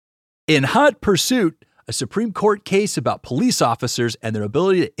In hot pursuit, a Supreme Court case about police officers and their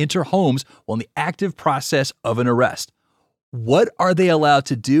ability to enter homes while in the active process of an arrest. What are they allowed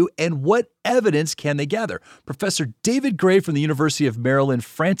to do, and what evidence can they gather? Professor David Gray from the University of Maryland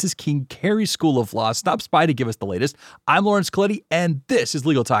Francis King Carey School of Law stops by to give us the latest. I'm Lawrence Coletti, and this is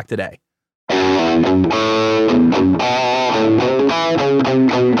Legal Talk Today.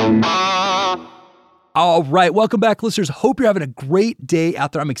 All right, welcome back, listeners. Hope you're having a great day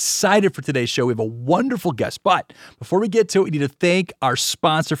out there. I'm excited for today's show. We have a wonderful guest, but before we get to it, we need to thank our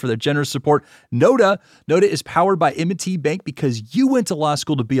sponsor for their generous support, Noda. Noda is powered by M&T Bank because you went to law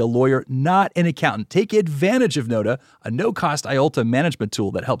school to be a lawyer, not an accountant. Take advantage of Noda, a no-cost IOLTA management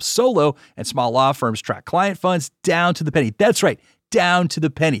tool that helps solo and small law firms track client funds down to the penny. That's right, down to the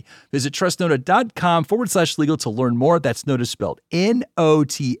penny. Visit trustnoda.com/legal to learn more. That's Noda spelled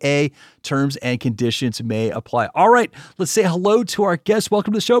N-O-T-A. Terms and conditions may apply. All right, let's say hello to our guest.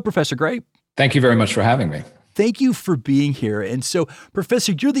 Welcome to the show, Professor Gray. Thank you very much for having me. Thank you for being here. And so,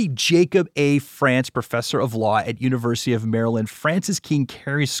 Professor, you're the Jacob A. France Professor of Law at University of Maryland Francis King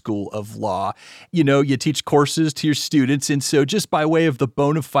Carey School of Law. You know, you teach courses to your students. And so just by way of the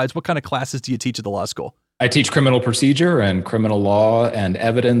bona fides, what kind of classes do you teach at the law school? I teach criminal procedure and criminal law and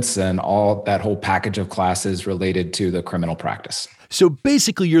evidence and all that whole package of classes related to the criminal practice. So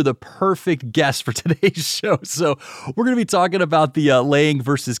basically, you're the perfect guest for today's show. So we're going to be talking about the Lange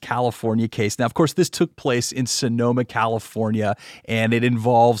versus California case. Now, of course, this took place in Sonoma, California, and it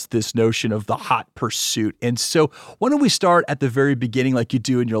involves this notion of the hot pursuit. And so why don't we start at the very beginning like you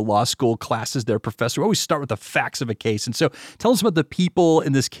do in your law school classes there, Professor? We always start with the facts of a case. And so tell us about the people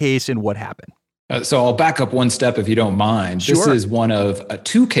in this case and what happened. So I'll back up one step if you don't mind. Sure. This is one of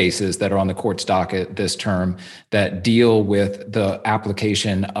two cases that are on the court's docket this term that deal with the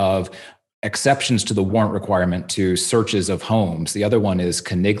application of exceptions to the warrant requirement to searches of homes. The other one is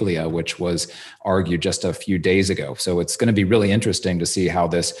Coniglia, which was argued just a few days ago. So it's going to be really interesting to see how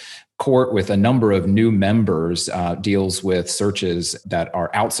this court with a number of new members deals with searches that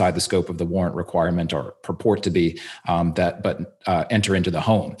are outside the scope of the warrant requirement or purport to be enter into the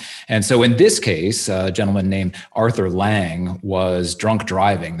home. And so in this case, a gentleman named Arthur Lange was drunk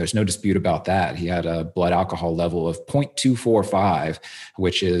driving. There's no dispute about that. He had a blood alcohol level of 0.245,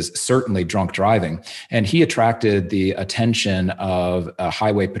 which is certainly drunk driving. And he attracted the attention of a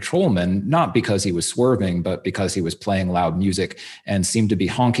highway patrolman, not because he was swerving, but because he was playing loud music and seemed to be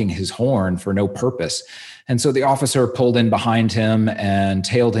honking his horn for no purpose. And so the officer pulled in behind him and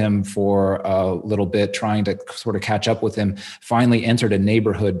tailed him for a little bit, trying to sort of catch up with him, finally entered a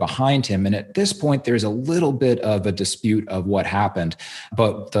neighborhood behind him. And at this point, there's a little bit of a dispute of what happened.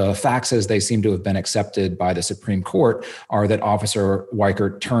 But the facts as they seem to have been accepted by the Supreme Court are that Officer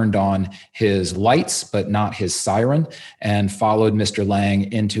Weichert turned on his lights, but not his siren, and followed Mr. Lange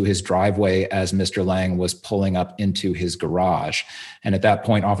into his driveway as Mr. Lange was pulling up into his garage. And at that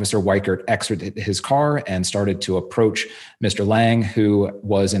point, Officer Weichert exited his car and started to approach Mr. Lange, who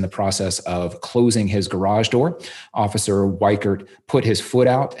was in the process of closing his garage door. Officer Weichert put his foot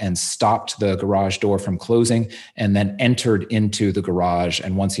out and stopped the garage door from closing, and then entered into the garage.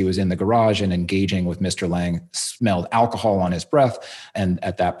 And once he was in the garage and engaging with Mr. Lange, smelled alcohol on his breath, and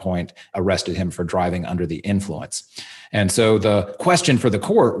at that point arrested him for driving under the influence. And so the question for the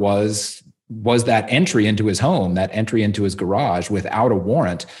court was that entry into his home, that entry into his garage without a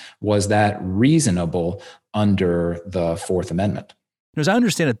warrant, was that reasonable under the Fourth Amendment? As I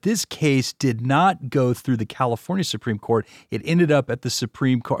understand it, this case did not go through the California Supreme Court. It ended up at the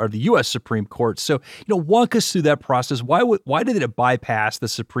Supreme Court, or the U.S. Supreme Court. So, walk us through that process. Why did it bypass the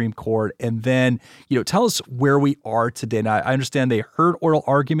Supreme Court? And then, tell us where we are today. Now, I understand they heard oral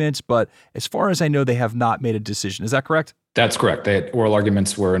arguments, but as far as I know, they have not made a decision. Is that correct? That's correct. The oral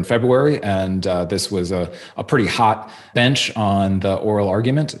arguments were in February, and this was a pretty hot bench on the oral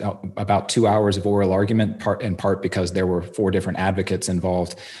argument, about 2 hours of oral argument, in part because there were 4 different advocates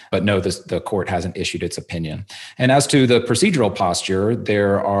involved. But no, the court hasn't issued its opinion. And as to the procedural posture,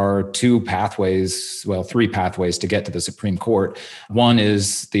 there are 3 pathways to get to the Supreme Court. One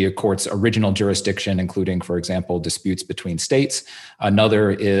is the court's original jurisdiction, including, for example, disputes between states.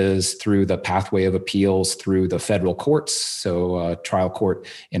 Another is through the pathway of appeals through the federal courts. So a trial court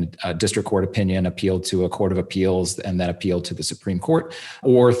in a district court opinion appealed to a court of appeals and then appealed to the Supreme Court,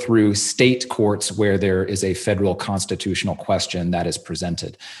 or through state courts where there is a federal constitutional question that is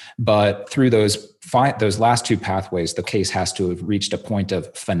presented. But through those those last two pathways, the case has to have reached a point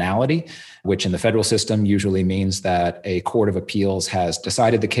of finality, which in the federal system usually means that a court of appeals has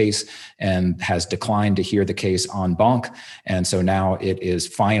decided the case and has declined to hear the case en banc. And so now it is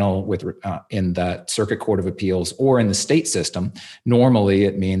final in the circuit court of appeals or in the state system. Normally,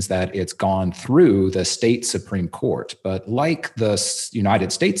 it means that it's gone through the state Supreme Court. But like the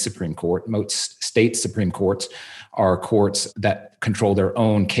United States Supreme Court, most state Supreme Courts are courts that control their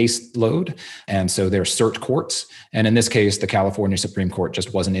own caseload. And so they're cert courts. And in this case, the California Supreme Court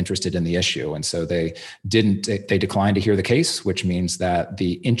just wasn't interested in the issue. And so they declined to hear the case, which means that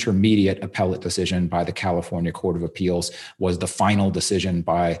the intermediate appellate decision by the California Court of Appeals was the final decision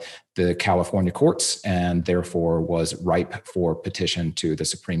by the California courts and therefore was ripe for petition to the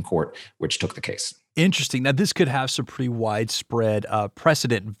Supreme Court, which took the case. Interesting. Now, this could have some pretty widespread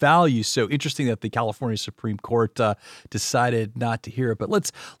precedent value. So interesting that the California Supreme Court decided not to hear it. But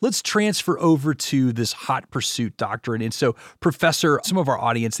let's transfer over to this hot pursuit doctrine. And so, Professor, some of our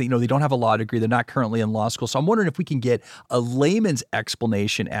audience, they don't have a law degree. They're not currently in law school. So I'm wondering if we can get a layman's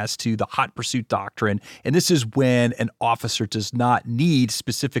explanation as to the hot pursuit doctrine. And this is when an officer does not need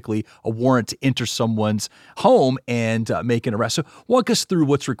specifically a warrant to enter someone's home and make an arrest. So walk us through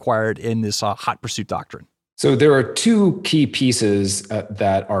what's required in this hot pursuit doctrine. So there are two key pieces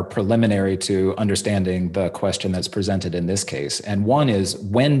that are preliminary to understanding the question that's presented in this case. And one is,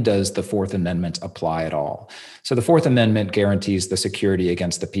 when does the Fourth Amendment apply at all? So the Fourth Amendment guarantees the security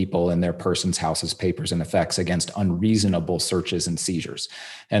against the people and their persons, houses, papers, and effects against unreasonable searches and seizures.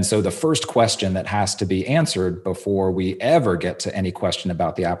 And so the first question that has to be answered before we ever get to any question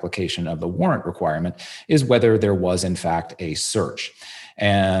about the application of the warrant requirement is whether there was, in fact, a search.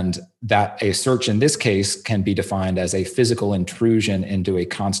 And that a search in this case can be defined as a physical intrusion into a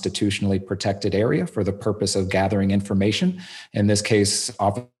constitutionally protected area for the purpose of gathering information. In this case,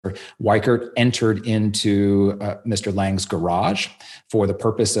 Officer Weichert entered into Mr. Lange's garage for the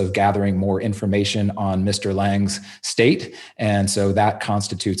purpose of gathering more information on Mr. Lange's state. And so that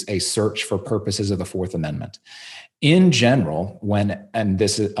constitutes a search for purposes of the Fourth Amendment. In general, and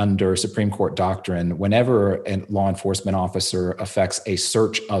this is under Supreme Court doctrine, whenever a law enforcement officer effects a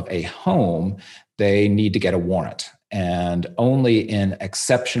search of a home, they need to get a warrant. And only in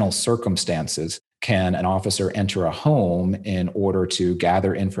exceptional circumstances can an officer enter a home in order to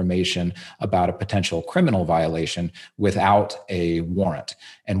gather information about a potential criminal violation without a warrant.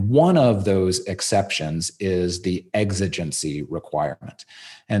 And one of those exceptions is the exigency requirement.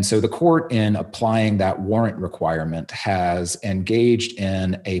 And so the court, in applying that warrant requirement, has engaged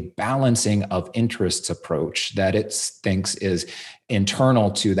in a balancing of interests approach that it thinks is internal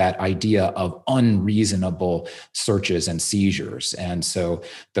to that idea of unreasonable searches and seizures. And so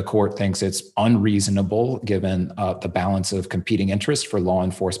the court thinks it's unreasonable, given the balance of competing interests, for law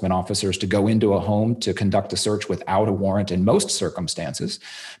enforcement officers to go into a home to conduct a search without a warrant in most circumstances.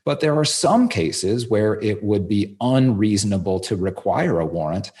 But there are some cases where it would be unreasonable to require a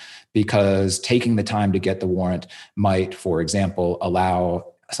warrant, because taking the time to get the warrant might, for example, allow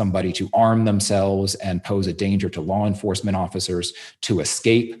somebody to arm themselves and pose a danger to law enforcement officers, to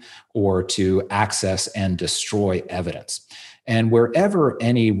escape, or to access and destroy evidence. And wherever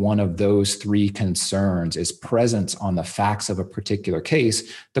any one of those three concerns is present on the facts of a particular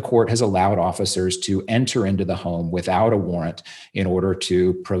case, the court has allowed officers to enter into the home without a warrant in order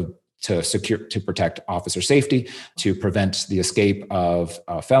to protect officer safety, to prevent the escape of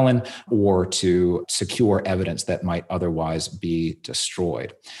a felon, or to secure evidence that might otherwise be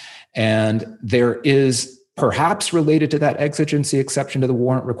destroyed. And there is, perhaps related to that exigency exception to the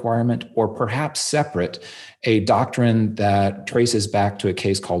warrant requirement, or perhaps separate, a doctrine that traces back to a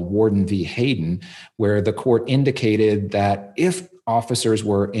case called Warden v. Hayden, where the court indicated that if officers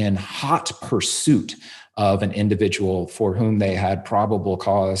were in hot pursuit of an individual for whom they had probable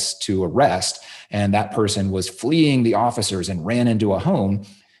cause to arrest, and that person was fleeing the officers and ran into a home,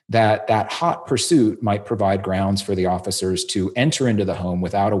 that hot pursuit might provide grounds for the officers to enter into the home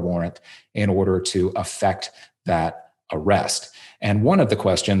without a warrant in order to effect that arrest. And one of the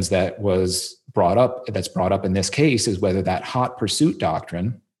questions that's brought up in this case is whether that hot pursuit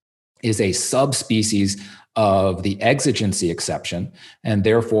doctrine is a subspecies of the exigency exception, and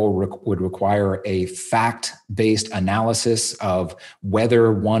therefore would require a fact-based analysis of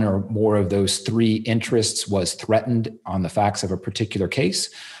whether one or more of those three interests was threatened on the facts of a particular case,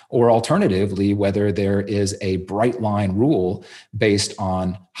 or alternatively, whether there is a bright line rule based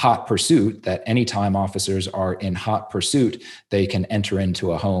on hot pursuit, that anytime officers are in hot pursuit, they can enter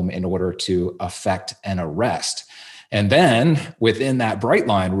into a home in order to effect an arrest. And then within that bright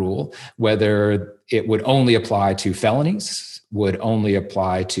line rule, whether it would only apply to felonies, would only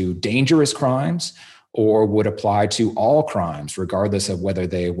apply to dangerous crimes, or would apply to all crimes, regardless of whether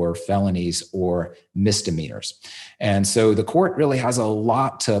they were felonies or misdemeanors. And so the court really has a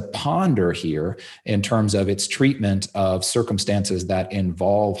lot to ponder here in terms of its treatment of circumstances that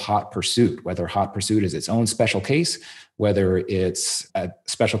involve hot pursuit, whether hot pursuit is its own special case, whether it's a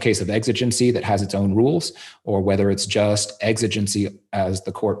special case of exigency that has its own rules, or whether it's just exigency, as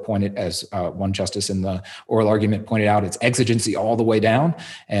the court pointed, as one justice in the oral argument pointed out, it's exigency all the way down.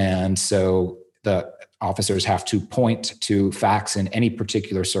 And so the officers have to point to facts in any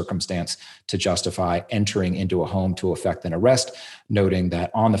particular circumstance to justify entering into a home to effect an arrest, noting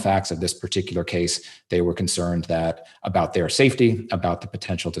that on the facts of this particular case, they were concerned that about their safety, about the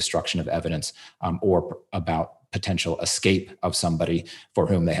potential destruction of evidence, or about potential escape of somebody for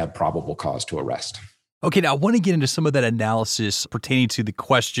whom they have probable cause to arrest. Okay, now I want to get into some of that analysis pertaining to the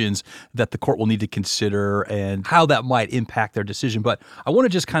questions that the court will need to consider and how that might impact their decision. But I want to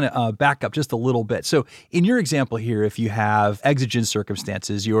just kind of back up just a little bit. So in your example here, if you have exigent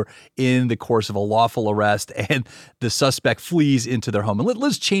circumstances, you're in the course of a lawful arrest and the suspect flees into their home. And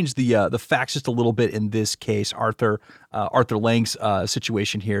let's change the facts just a little bit in this case, Arthur Lange's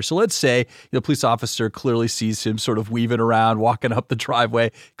situation here. So let's say the police officer clearly sees him sort of weaving around, walking up the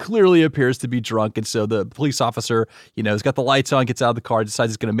driveway, clearly appears to be drunk. And so the police officer, has got the lights on, gets out of the car,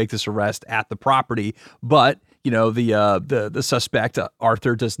 decides he's going to make this arrest at the property. But the suspect,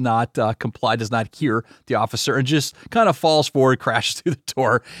 Arthur, does not comply, does not hear the officer, and just kind of falls forward, crashes through the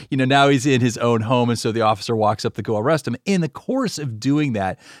door. Now he's in his own home, and so the officer walks up to go arrest him. In the course of doing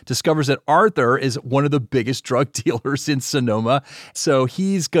that, discovers that Arthur is one of the biggest drug dealers in Sonoma, so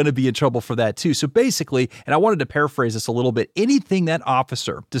he's going to be in trouble for that too. So basically, and I wanted to paraphrase this a little bit, anything that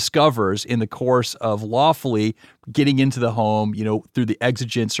officer discovers in the course of lawfully getting into the home, through the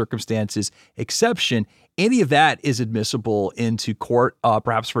exigent circumstances exception, any of that is admissible into court,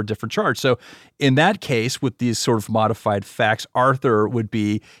 perhaps for a different charge. So in that case, with these sort of modified facts, Arthur would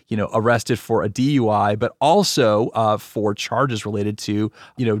be, arrested for a DUI, but also for charges related to,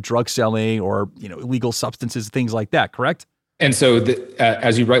 drug selling or, illegal substances, things like that, correct? And so,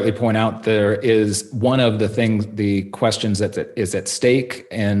 as you rightly point out, there is one of the questions that is at stake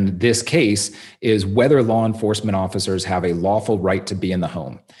in this case is whether law enforcement officers have a lawful right to be in the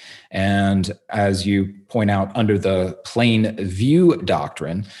home. And as you point out, under the plain view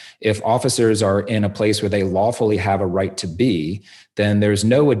doctrine, if officers are in a place where they lawfully have a right to be, then there's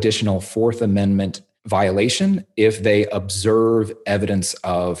no additional Fourth Amendment violation if they observe evidence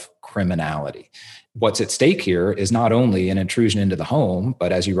of criminality. What's at stake here is not only an intrusion into the home,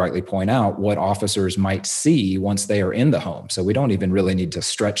 but as you rightly point out, what officers might see once they are in the home. So we don't even really need to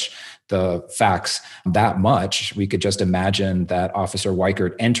stretch the facts that much. We could just imagine that Officer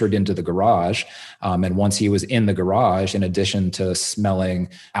Weichert entered into the garage, and once he was in the garage, in addition to smelling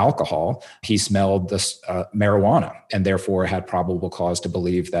alcohol, he smelled this marijuana, and therefore had probable cause to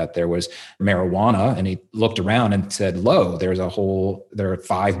believe that there was marijuana. And he looked around and said, "Lo, there are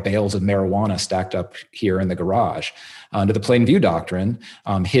 5 bales of marijuana stacked up here in the garage." Under the plain view doctrine,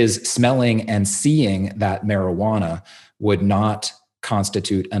 his smelling and seeing that marijuana would not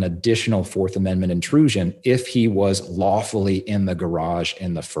constitute an additional Fourth Amendment intrusion if he was lawfully in the garage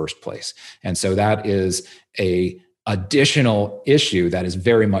in the first place. And so that is a additional issue that is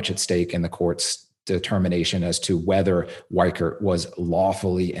very much at stake in the court's determination as to whether Weichert was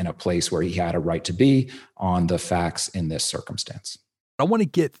lawfully in a place where he had a right to be on the facts in this circumstance. I want to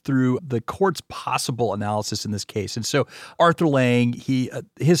get through the court's possible analysis in this case. And so Arthur Lange,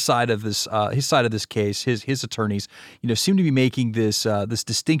 his side of this case, his attorneys, seem to be making this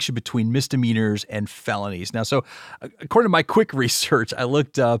distinction between misdemeanors and felonies. Now, so according to my quick research, I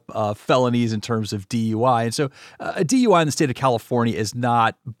looked up felonies in terms of DUI. And so a DUI in the state of California is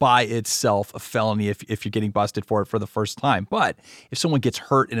not by itself a felony if you're getting busted for it for the first time. But if someone gets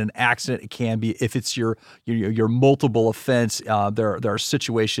hurt in an accident, it can be. If it's your multiple offense, there are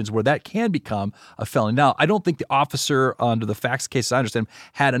situations where that can become a felony. Now, I don't think the officer, under the facts case I understand,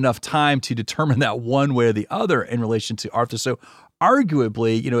 had enough time to determine that one way or the other in relation to Arthur. So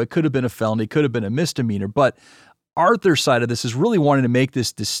arguably, it could have been a felony, could have been a misdemeanor, but Arthur's side of this is really wanting to make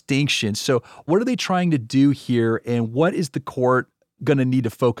this distinction. So what are they trying to do here, and what is the court going to need to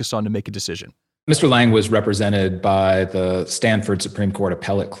focus on to make a decision? Mr. Lange was represented by the Stanford Supreme Court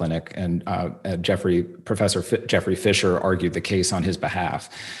Appellate Clinic, and Professor Jeffrey Fisher argued the case on his behalf.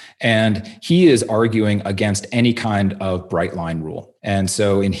 And he is arguing against any kind of bright line rule. And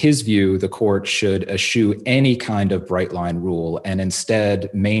so in his view, the court should eschew any kind of bright line rule and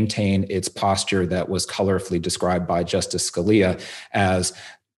instead maintain its posture that was colorfully described by Justice Scalia as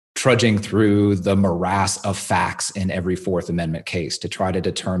trudging through the morass of facts in every Fourth Amendment case to try to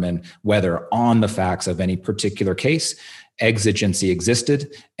determine whether on the facts of any particular case, exigency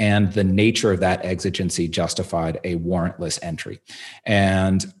existed and the nature of that exigency justified a warrantless entry.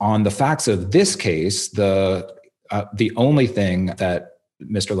 And on the facts of this case, the only thing that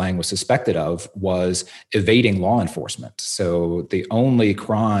Mr. Lange was suspected of was evading law enforcement. So the only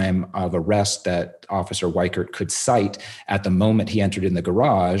crime of arrest that Officer Weichert could cite at the moment he entered in the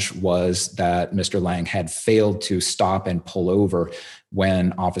garage was that Mr. Lange had failed to stop and pull over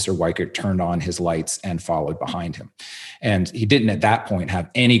when Officer Weichert turned on his lights and followed behind him. And he didn't at that point have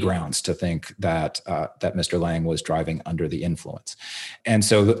any grounds to think that Mr. Lange was driving under the influence. And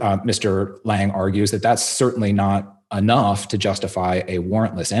so Mr. Lange argues that that's certainly not enough to justify a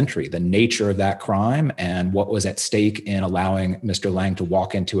warrantless entry. The nature of that crime and what was at stake in allowing Mr. Lange to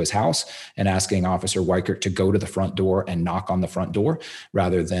walk into his house and asking Officer Weichert to go to the front door and knock on the front door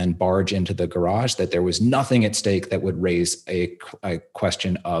rather than barge into the garage, that there was nothing at stake that would raise a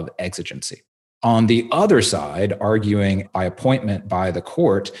question of exigency. On the other side, arguing by appointment by the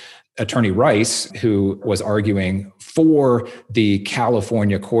court, Attorney Rice, who was arguing for the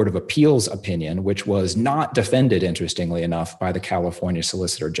California Court of Appeals opinion, which was not defended, interestingly enough, by the California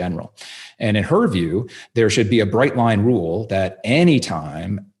Solicitor General. And in her view, there should be a bright line rule that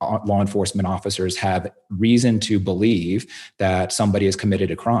anytime law enforcement officers have reason to believe that somebody has committed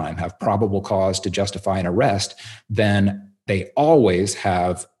a crime, have probable cause to justify an arrest, then they always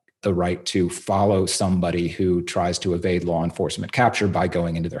have the right to follow somebody who tries to evade law enforcement capture by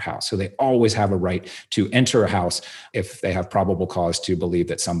going into their house. So they always have a right to enter a house if they have probable cause to believe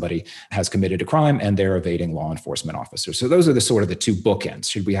that somebody has committed a crime and they're evading law enforcement officers. So those are the two bookends.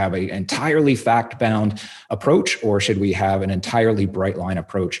 Should we have an entirely fact-bound approach, or should we have an entirely bright line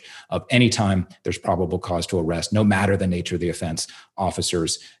approach of any time there's probable cause to arrest, no matter the nature of the offense,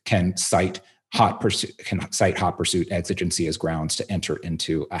 officers can cite hot pursuit exigency as grounds to enter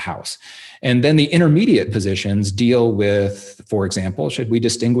into a house. And then the intermediate positions deal with, for example, should we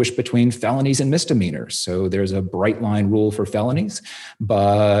distinguish between felonies and misdemeanors? So there's a bright line rule for felonies,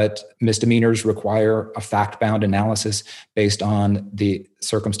 but misdemeanors require a fact-bound analysis based on the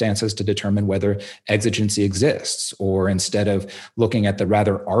circumstances to determine whether exigency exists. Or instead of looking at the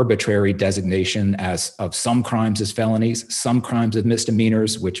rather arbitrary designation of some crimes as felonies, some crimes as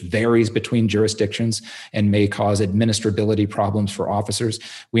misdemeanors, which varies between jurisdictions and may cause administrability problems for officers,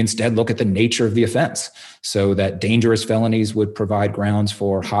 we instead look at the nature of the offense, so that dangerous felonies would provide grounds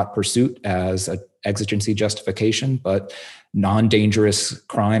for hot pursuit as an exigency justification, but non-dangerous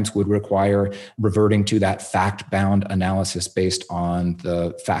crimes would require reverting to that fact-bound analysis based on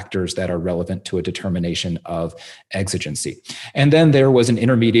the factors that are relevant to a determination of exigency. And then there was an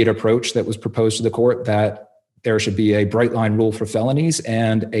intermediate approach that was proposed to the court that there should be a bright line rule for felonies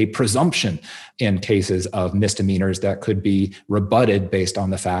and a presumption in cases of misdemeanors that could be rebutted based on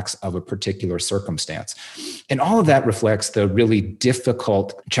the facts of a particular circumstance. And all of that reflects the really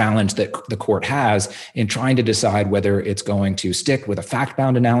difficult challenge that the court has in trying to decide whether it's going to stick with a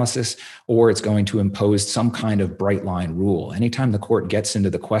fact-bound analysis or it's going to impose some kind of bright line rule. Anytime the court gets into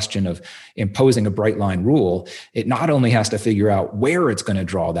the question of imposing a bright line rule, it not only has to figure out where it's going to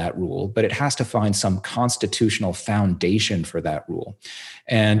draw that rule, but it has to find some constitutional foundation for that rule.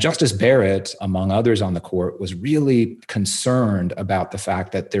 And Justice Barrett, among others on the court, was really concerned about the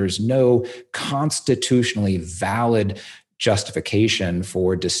fact that there's no constitutionally valid justification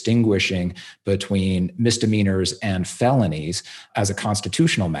for distinguishing between misdemeanors and felonies as a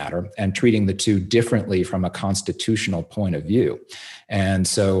constitutional matter and treating the two differently from a constitutional point of view. And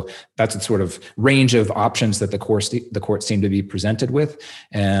so that's a sort of range of options that the court seemed to be presented with.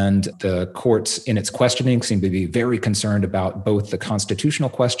 And the courts in its questioning seemed to be very concerned about both the constitutional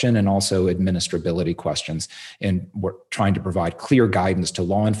question and also administrability questions. And we're trying to provide clear guidance to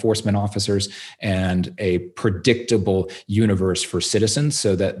law enforcement officers and a predictable universe for citizens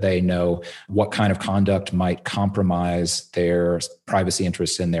so that they know what kind of conduct might compromise their privacy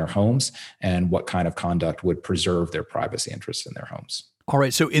interests in their homes and what kind of conduct would preserve their privacy interests in their homes. All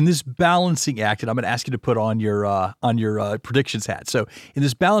right. So in this balancing act, and I'm going to ask you to put on your predictions hat. So in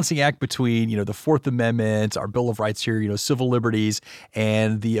this balancing act between, the Fourth Amendment, our Bill of Rights here, civil liberties,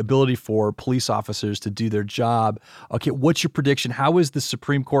 and the ability for police officers to do their job. Okay. What's your prediction? How is the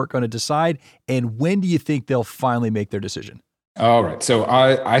Supreme Court going to decide? And when do you think they'll finally make their decision? All right. So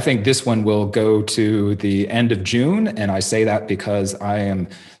I think this one will go to the end of June. And I say that because I am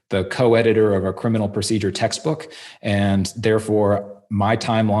the co-editor of a criminal procedure textbook. And therefore, my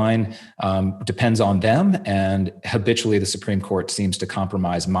timeline depends on them, and habitually the Supreme Court seems to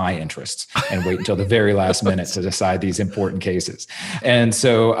compromise my interests and wait until the very last minute to decide these important cases. And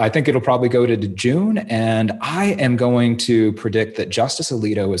so I think it'll probably go to June, and I am going to predict that Justice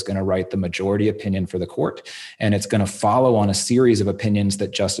Alito is going to write the majority opinion for the court, and it's going to follow on a series of opinions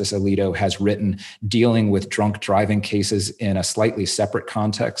that Justice Alito has written dealing with drunk driving cases in a slightly separate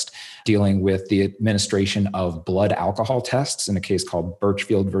context, dealing with the administration of blood alcohol tests in a case called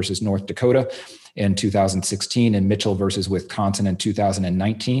Birchfield versus North Dakota in 2016 and Mitchell versus Wisconsin in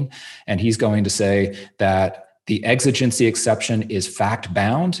 2019. And he's going to say that the exigency exception is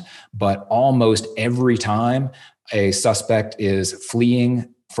fact-bound, but almost every time a suspect is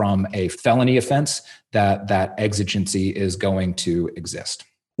fleeing from a felony offense, that exigency is going to exist.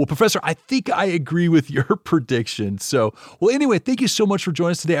 Well, Professor, I think I agree with your prediction. So, anyway, thank you so much for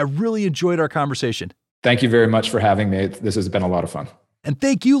joining us today. I really enjoyed our conversation. Thank you very much for having me. This has been a lot of fun. And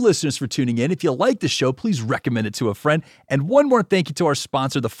thank you, listeners, for tuning in. If you like the show, please recommend it to a friend. And one more thank you to our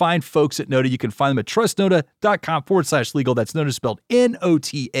sponsor, the fine folks at Nota. You can find them at trustnota.com/legal. That's Nota spelled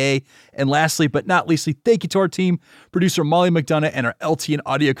Nota. And lastly, but not leastly, thank you to our team, producer Molly McDonough and our LT and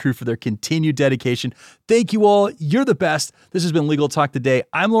audio crew for their continued dedication. Thank you all. You're the best. This has been Legal Talk Today.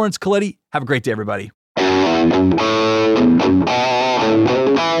 I'm Lawrence Coletti. Have a great day, everybody.